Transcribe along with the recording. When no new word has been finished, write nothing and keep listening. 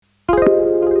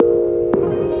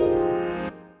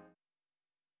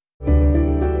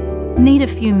Need a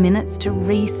few minutes to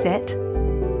reset?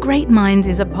 Great Minds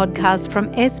is a podcast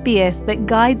from SBS that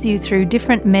guides you through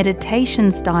different meditation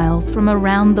styles from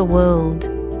around the world.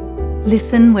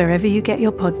 Listen wherever you get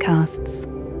your podcasts.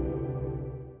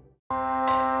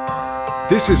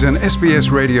 This is an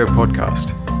SBS radio podcast.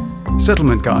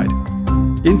 Settlement Guide.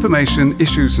 Information,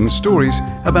 issues and stories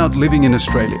about living in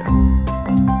Australia.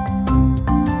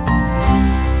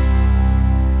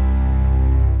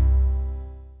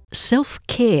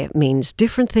 Self-care means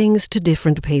different things to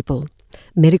different people.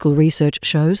 Medical research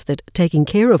shows that taking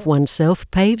care of oneself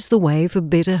paves the way for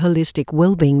better holistic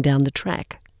well-being down the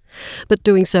track. But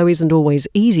doing so isn't always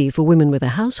easy for women with a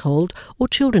household or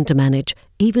children to manage,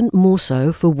 even more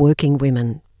so for working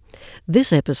women.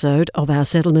 This episode of our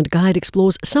Settlement Guide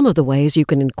explores some of the ways you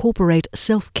can incorporate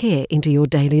self-care into your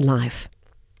daily life.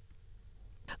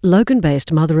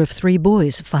 Logan-based mother of 3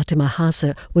 boys, Fatima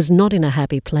Hassa, was not in a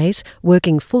happy place,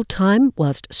 working full-time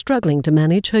whilst struggling to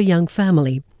manage her young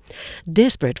family.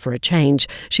 Desperate for a change,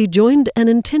 she joined an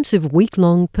intensive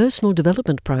week-long personal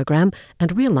development program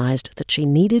and realised that she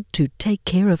needed to take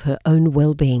care of her own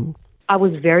well-being. I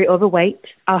was very overweight.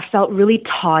 I felt really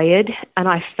tired, and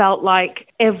I felt like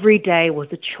every day was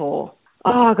a chore.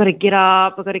 Oh, I got to get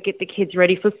up. I got to get the kids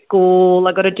ready for school.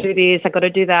 I got to do this. I got to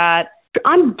do that.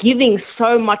 I'm giving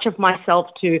so much of myself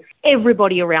to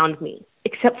everybody around me,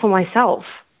 except for myself.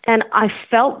 And I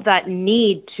felt that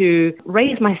need to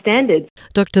raise my standards.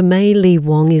 Dr. Mei Lee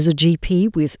Wong is a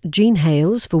GP with Jean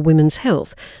Hales for Women's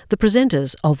Health, the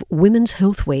presenters of Women's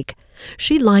Health Week.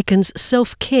 She likens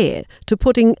self-care to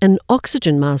putting an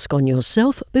oxygen mask on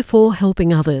yourself before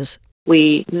helping others.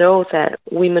 We know that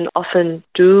women often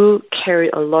do carry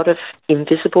a lot of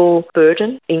invisible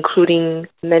burden, including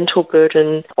mental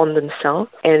burden on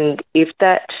themselves. And if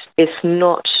that is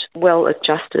not well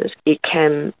adjusted, it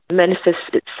can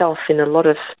manifest itself in a lot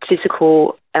of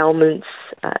physical ailments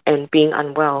and being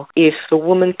unwell. If a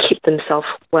woman keeps themselves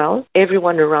well,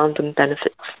 everyone around them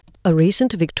benefits. A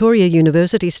recent Victoria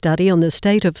University study on the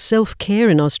state of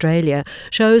self-care in Australia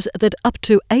shows that up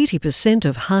to 80%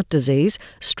 of heart disease,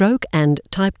 stroke and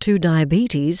type 2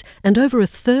 diabetes, and over a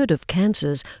third of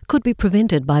cancers could be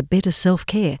prevented by better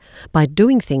self-care, by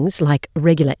doing things like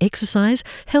regular exercise,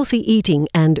 healthy eating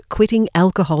and quitting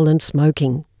alcohol and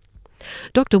smoking.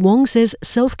 Dr. Wong says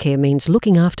self-care means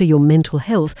looking after your mental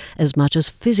health as much as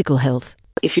physical health.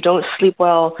 If you don't sleep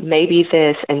well, maybe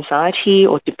there's anxiety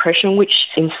or depression, which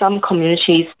in some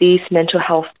communities, these mental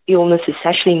health illness is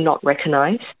actually not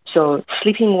recognized. So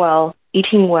sleeping well,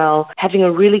 eating well, having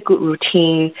a really good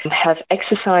routine, have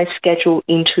exercise scheduled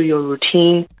into your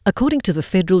routine. According to the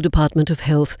Federal Department of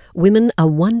Health, women are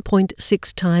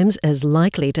 1.6 times as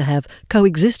likely to have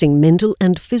coexisting mental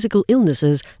and physical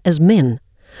illnesses as men.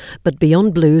 But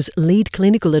Beyond Blue's lead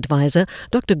clinical advisor,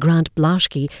 Dr. Grant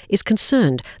Blaschke, is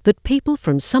concerned that people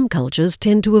from some cultures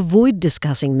tend to avoid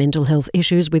discussing mental health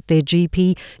issues with their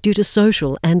GP due to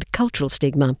social and cultural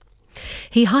stigma.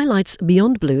 He highlights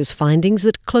Beyond Blue's findings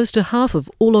that close to half of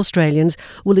all Australians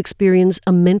will experience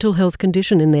a mental health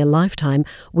condition in their lifetime,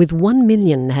 with 1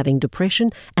 million having depression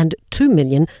and 2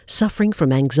 million suffering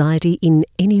from anxiety in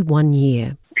any 1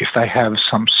 year. If they have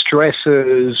some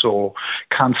stresses or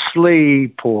can't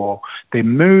sleep or their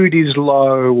mood is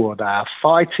low or they are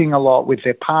fighting a lot with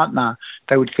their partner,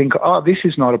 they would think, oh, this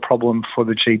is not a problem for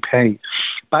the GP.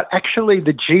 But actually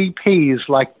the GP is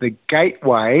like the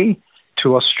gateway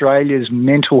to Australia's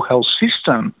mental health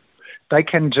system. They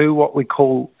can do what we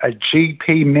call a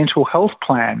GP mental health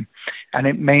plan, and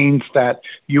it means that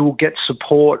you will get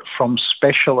support from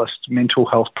specialist mental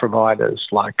health providers,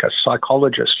 like a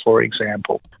psychologist, for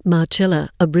example. Marcella,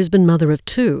 a Brisbane mother of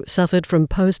 2, suffered from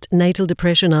postnatal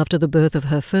depression after the birth of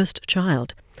her first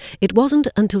child. It wasn't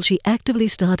until she actively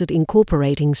started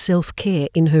incorporating self-care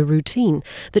in her routine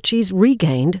that she's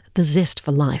regained the zest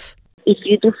for life. If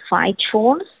you do 5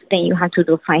 chores, then you have to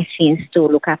do 5 things to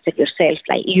look after yourself.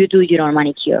 Like you do your own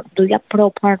manicure, do a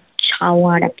proper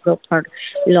shower, a proper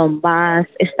long bath,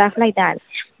 stuff like that.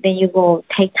 Then you go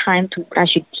take time to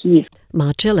brush your teeth.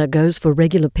 Marcella goes for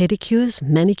regular pedicures,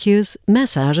 manicures,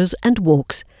 massages and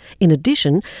walks. In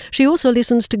addition, she also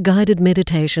listens to guided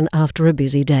meditation after a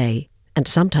busy day. And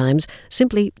sometimes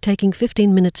simply taking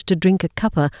 15 minutes to drink a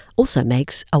cuppa also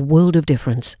makes a world of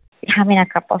difference. Having a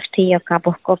cup of tea or cup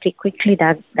of coffee quickly,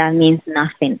 that means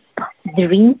nothing.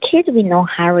 Drink it with no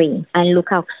hurry and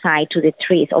look outside to the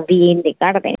trees or be in the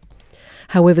garden.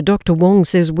 However, Dr. Wong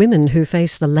says women who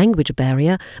face the language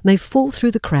barrier may fall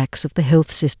through the cracks of the health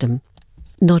system.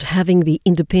 Not having the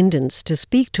independence to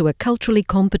speak to a culturally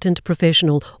competent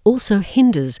professional also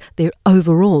hinders their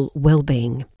overall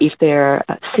well-being. If they're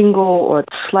single or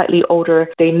slightly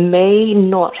older, they may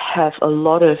not have a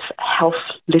lot of health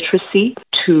literacy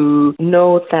to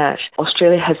know that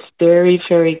Australia has very,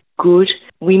 very good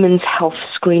women's health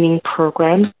screening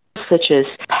programs, such as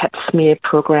Pap smear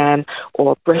program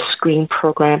or breast screen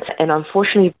program. And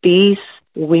unfortunately, these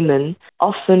women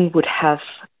often would have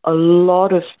a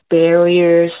lot of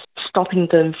barriers stopping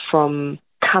them from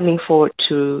coming forward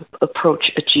to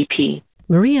approach a GP.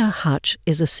 Maria Hutch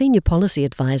is a senior policy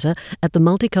advisor at the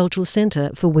Multicultural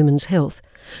Centre for Women's Health.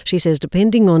 She says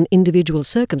depending on individual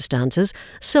circumstances,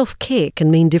 self-care can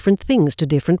mean different things to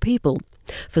different people.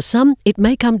 For some, it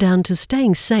may come down to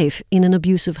staying safe in an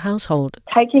abusive household.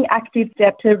 Taking active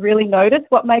steps to really notice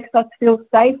what makes us feel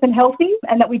safe and healthy,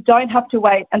 and that we don't have to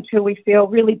wait until we feel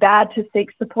really bad to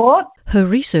seek support. Her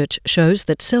research shows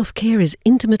that self-care is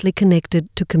intimately connected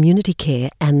to community care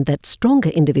and that stronger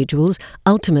individuals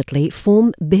ultimately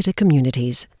form better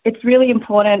communities. It's really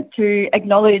important to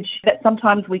acknowledge that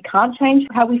sometimes we can't change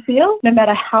how we feel, no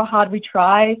matter how hard we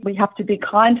try. We have to be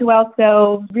kind to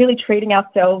ourselves, really treating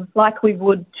ourselves like we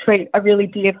would treat a really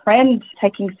dear friend,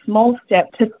 taking small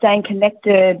steps to staying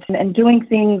connected and doing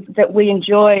things that we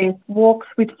enjoy, walks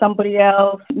with somebody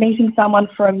else, meeting someone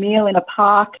for a meal in a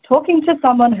park, talking to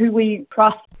someone who we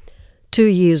trust. 2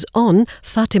 years on,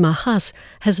 Fatima Hass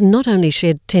has not only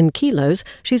shed 10 kilos,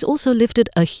 she's also lifted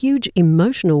a huge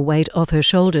emotional weight off her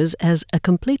shoulders as a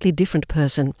completely different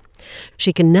person.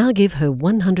 She can now give her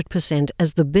 100%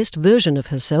 as the best version of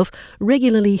herself,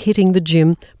 regularly hitting the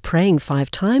gym, praying 5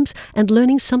 times and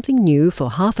learning something new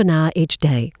for half an hour each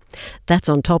day. That's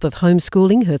on top of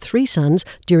homeschooling her 3 sons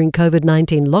during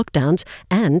COVID-19 lockdowns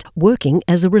and working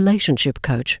as a relationship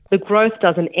coach. The growth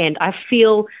doesn't end. I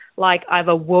feel like I've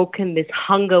awoken this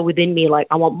hunger within me, like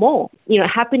I want more.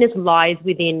 Happiness lies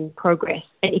within progress.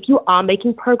 And if you are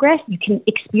making progress, you can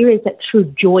experience that through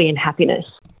joy and happiness.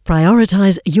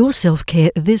 Prioritise your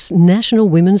self-care this National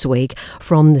Women's Week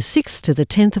from the 6th to the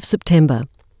 10th of September.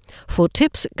 For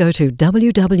tips, go to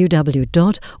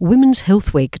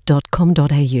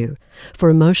www.womenshealthweek.com.au. For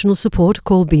emotional support,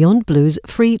 call Beyond Blue's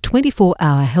free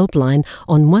 24-hour helpline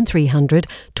on 1300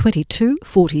 22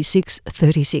 46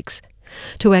 36.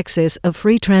 To access a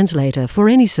free translator for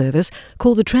any service,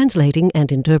 call the Translating and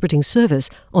Interpreting Service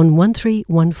on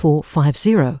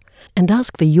 131450 and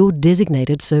ask for your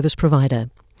designated service provider.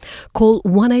 Call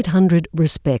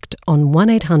 1-800-RESPECT on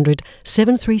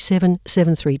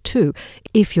 1-800-737-732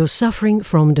 if you're suffering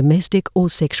from domestic or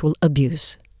sexual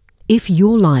abuse. If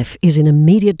your life is in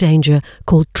immediate danger,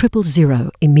 call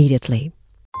 000 immediately.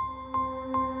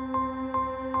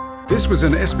 This was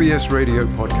an SBS radio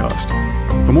podcast.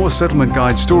 For more Settlement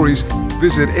Guide stories,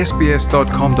 visit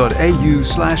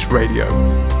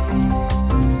sbs.com.au/radio.